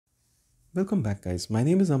Welcome back, guys. My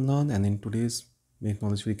name is Amlan, and in today's Make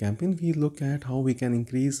Knowledge Free campaign, we look at how we can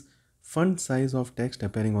increase font size of text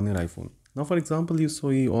appearing on your iPhone. Now, for example, you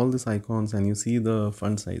see all these icons and you see the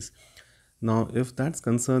font size. Now, if that's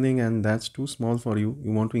concerning and that's too small for you,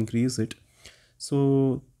 you want to increase it.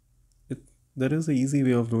 So, it, there is an easy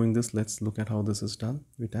way of doing this. Let's look at how this is done.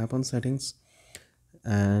 We tap on settings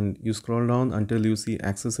and you scroll down until you see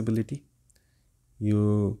accessibility.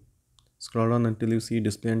 You scroll down until you see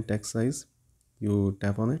display and text size. You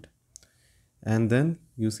tap on it and then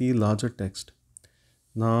you see larger text.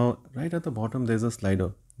 Now right at the bottom there's a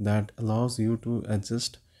slider that allows you to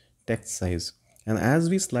adjust text size, and as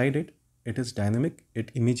we slide it, it is dynamic,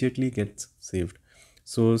 it immediately gets saved.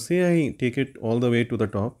 So say I take it all the way to the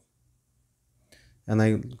top and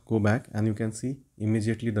I go back, and you can see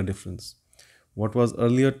immediately the difference. What was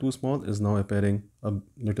earlier too small is now appearing a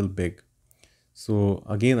little big. So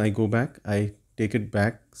again I go back, I take it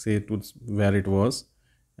back, say to where it was,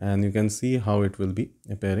 and you can see how it will be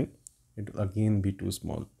appearing. It will again be too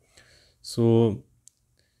small. So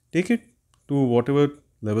take it to whatever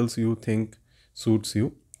levels you think suits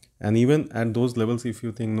you, and even at those levels, if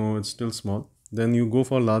you think no, it's still small, then you go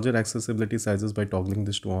for larger accessibility sizes by toggling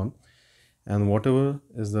this to on, and whatever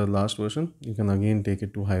is the last version, you can again take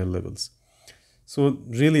it to higher levels. So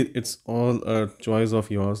really it's all a choice of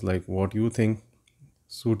yours, like what you think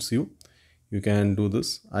suits you. You can do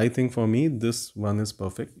this. I think for me this one is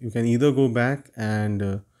perfect. You can either go back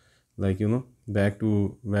and back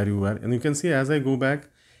to where you were, and you can see as I go back,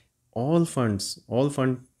 all font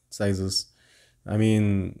sizes, I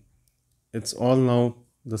mean, it's all now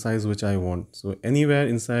the size which I want. So anywhere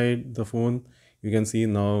inside the phone, you can see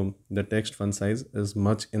now the text font size is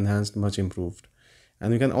much enhanced, much improved.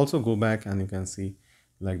 And you can also go back and you can see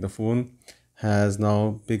like the phone has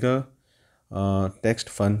now bigger text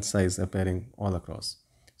font size appearing all across.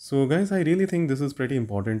 So guys, I really think this is pretty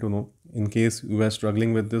important to know in case you are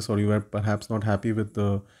struggling with this, or you are perhaps not happy with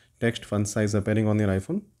the text font size appearing on your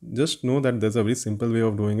iPhone. Just know that there's a very simple way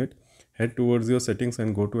of doing it. Head towards your settings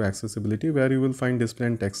and go to accessibility, where you will find display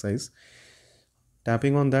and text size.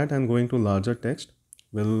 Tapping on that and going to larger text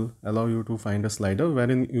will allow you to find a slider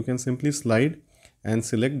wherein you can simply slide and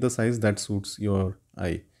select the size that suits your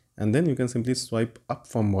eye, and then you can simply swipe up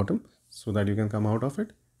from bottom so that you can come out of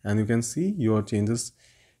it, and you can see your changes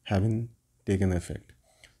having taken effect.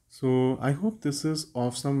 So I hope this is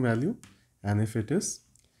of some value, and if it is,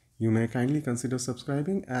 you may kindly consider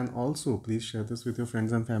subscribing, and also please share this with your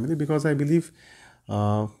friends and family, because I believe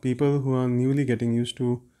people who are newly getting used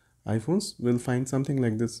to iPhones will find something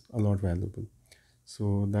like this a lot valuable.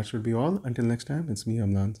 So that should be all. Until next time, it's me,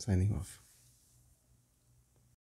 Amlan, signing off.